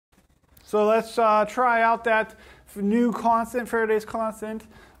So let's try out that new constant, Faraday's constant,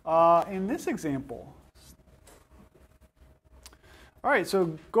 in this example. All right,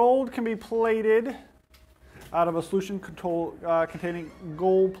 so gold can be plated out of a solution containing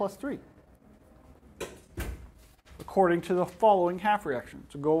gold plus 3, according to the following half reaction.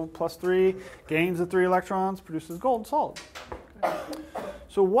 So gold plus 3 gains the 3 electrons, produces gold solid. Okay.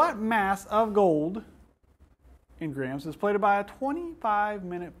 So what mass of gold in grams is plated by a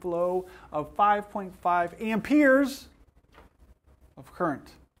 25-minute flow of 5.5 amperes of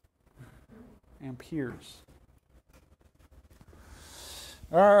current? Amperes.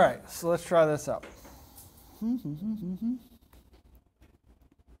 All right, so let's try this out. All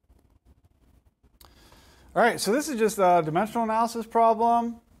right, so this is just a dimensional analysis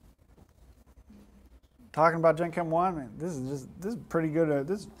problem. Talking about Gen Chem 1, man, this is pretty good.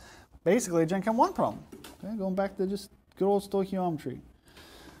 This is basically a Gen Chem 1 problem. Okay, going back to just good old stoichiometry.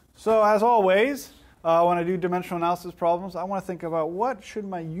 So as always, when I do dimensional analysis problems, I want to think about what should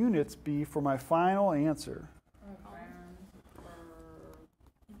my units be for my final answer.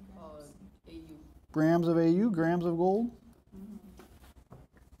 Grams of AU, grams of gold.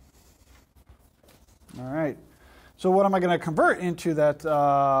 All right. So what am I going to convert into that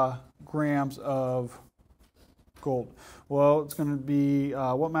grams of gold? Well, it's going to be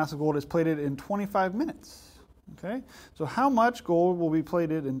what mass of gold is plated in 25 minutes. Okay. So how much gold will be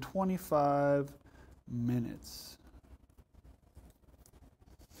plated in 25 minutes?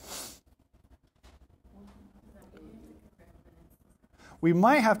 We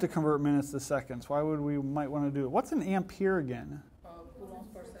might have to convert minutes to seconds. Why would we might want to do it? What's an ampere again? Coulombs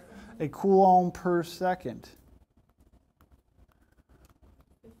per second. A coulomb per second.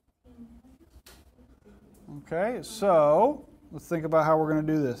 Okay, so let's think about how we're going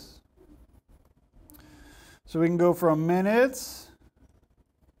to do this. So we can go from minutes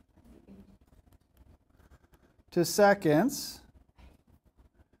to seconds.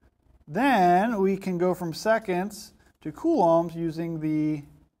 Then we can go from seconds to coulombs using the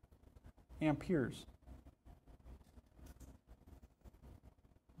amperes.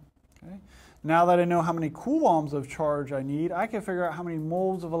 Okay. Now that I know how many coulombs of charge I need, I can figure out how many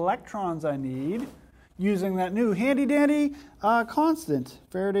moles of electrons I need using that new handy-dandy constant.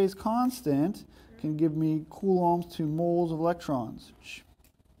 Faraday's constant can give me coulombs to moles of electrons.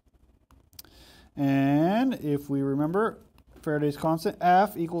 And if we remember, Faraday's constant,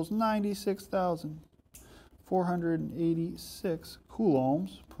 F equals 96,486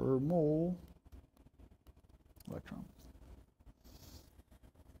 coulombs per mole electron.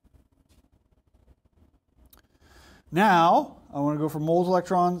 Now, I want to go from moles of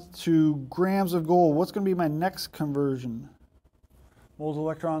electrons to grams of gold. What's going to be my next conversion? Moles of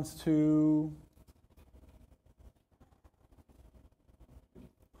electrons to...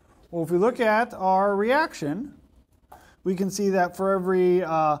 Well, if we look at our reaction, we can see that for every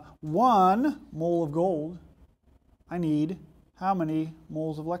 1 mole of gold, I need how many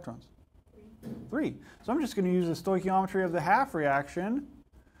moles of electrons? 3. So I'm just going to use the stoichiometry of the half reaction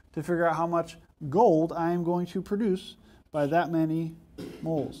to figure out how much gold I am going to produce by that many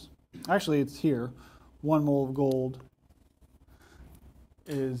moles. Actually, it's here. 1 mole of gold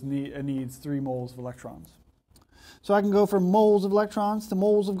needs 3 moles of electrons. So I can go from moles of electrons to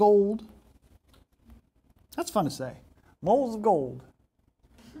moles of gold. That's fun to say. Moles of gold.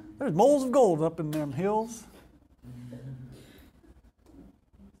 There's moles of gold up in them hills.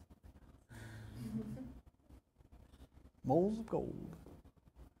 Moles of gold.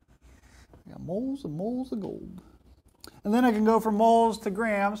 I got moles and moles of gold. And then I can go from moles to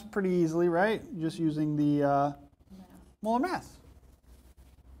grams pretty easily, right? Just using the molar mass.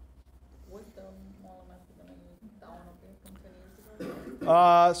 What's the molar mass you're going to use? That one up here from 10 years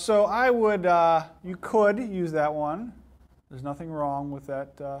ago? So I would, you could use that one. There's nothing wrong with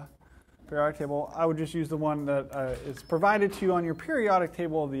that periodic table. I would just use the one that is provided to you on your periodic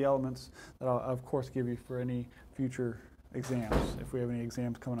table of the elements that I'll, of course, give you for any future exams, if we have any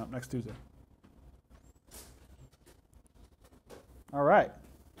exams coming up next Tuesday. All right.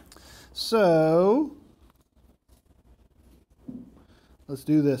 So let's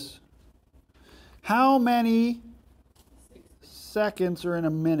do this. How many seconds are in a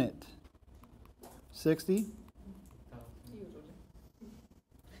minute? 60?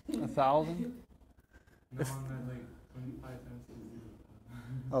 1,000? No, I meant like 25 times 60.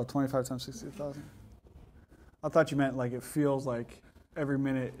 Oh, 25 times 60,000? I thought you meant like it feels like every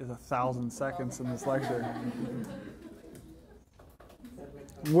minute is 1,000 seconds in this lecture.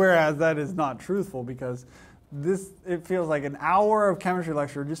 Whereas that is not truthful, because it feels like an hour of chemistry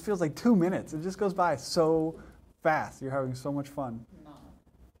lecture. It just feels like 2 minutes. It just goes by so fast. You're having so much fun. No.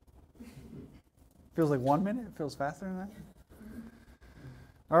 Feels like 1 minute. It feels faster than that.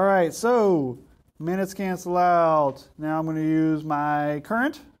 All right, so minutes cancel out. Now I'm going to use my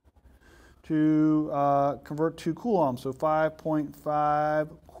current to convert to coulombs. So 5.5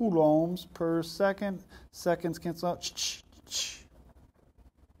 coulombs per second. Seconds cancel out.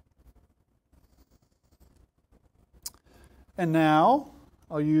 And now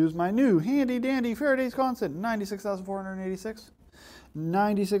I'll use my new handy dandy Faraday's constant, 96,486.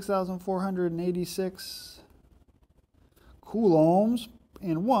 96,486 coulombs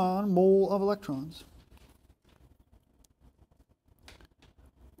in 1 mole of electrons.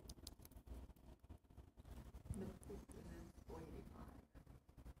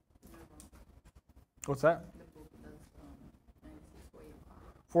 What's that?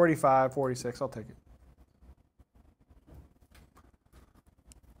 45, 46, I'll take it.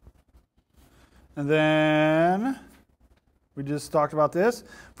 And then we just talked about this.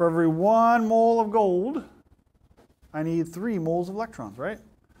 For every 1 mole of gold, I need 3 moles of electrons, right?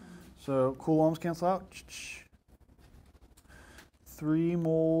 So coulombs cancel out. 3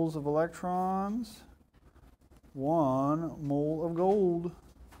 moles of electrons, 1 mole of gold.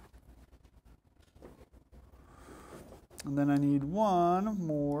 And then I need 1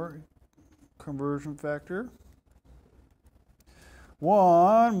 more conversion factor.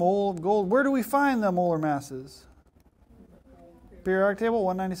 1 mole of gold. Where do we find the molar masses? Periodic table,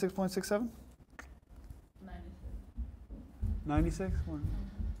 196.67? 96?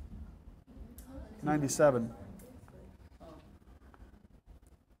 97.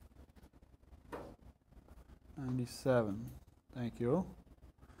 97. Thank you.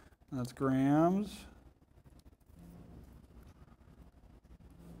 That's grams.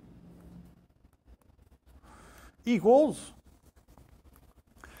 Equals.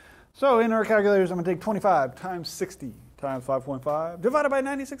 So in our calculators, I'm going to take 25 times 60 times 5.5 divided by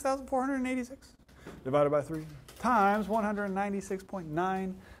 96,486 divided by 3 times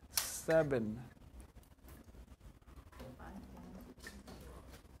 196.97.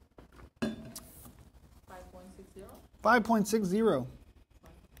 5.60.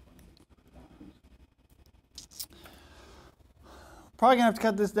 Probably going to have to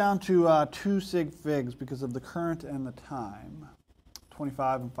cut this down to 2 sig figs because of the current and the time.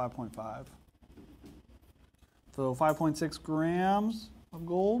 25 and 5.5. So 5.6 grams of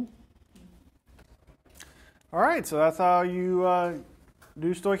gold. All right, so that's how you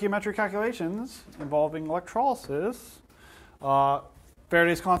do stoichiometric calculations involving electrolysis.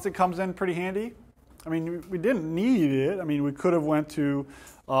 Faraday's constant comes in pretty handy. I mean, we didn't need it. I mean, we could have went to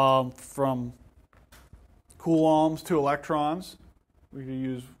from coulombs to electrons. We could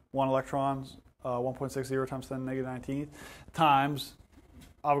use 1 electrons, 1.60 times 10 to the negative 19th, times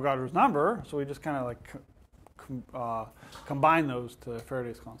Avogadro's number. So we just kind of like combine those to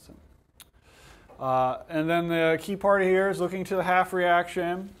Faraday's constant. And then the key part here is looking to the half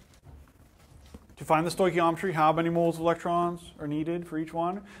reaction to find the stoichiometry, how many moles of electrons are needed for each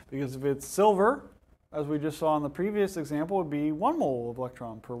one. Because if it's silver, as we just saw in the previous example, it would be 1 mole of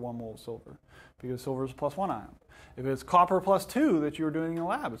electron per 1 mole of silver, because silver is +1 ion. If it's copper +2 that you were doing in the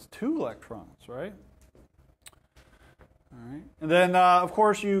lab, it's 2 electrons, right? All right. And then, of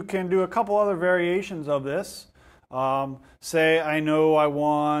course, you can do a couple other variations of this. Say I know I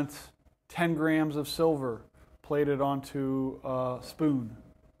want 10 grams of silver plated onto a spoon,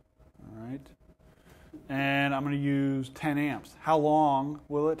 all right? And I'm going to use 10 amps. How long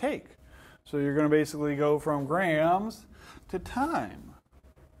will it take? So you're going to basically go from grams to time.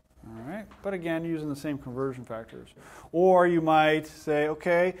 All right, but again, using the same conversion factors. Or you might say,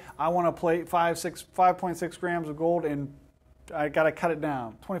 okay, I want to plate 5.6 grams of gold, and I got to cut it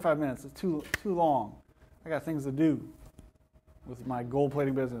down. 25 minutes, it's too long. I got things to do with my gold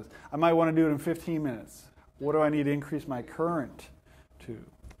plating business. I might want to do it in 15 minutes. What do I need to increase my current to?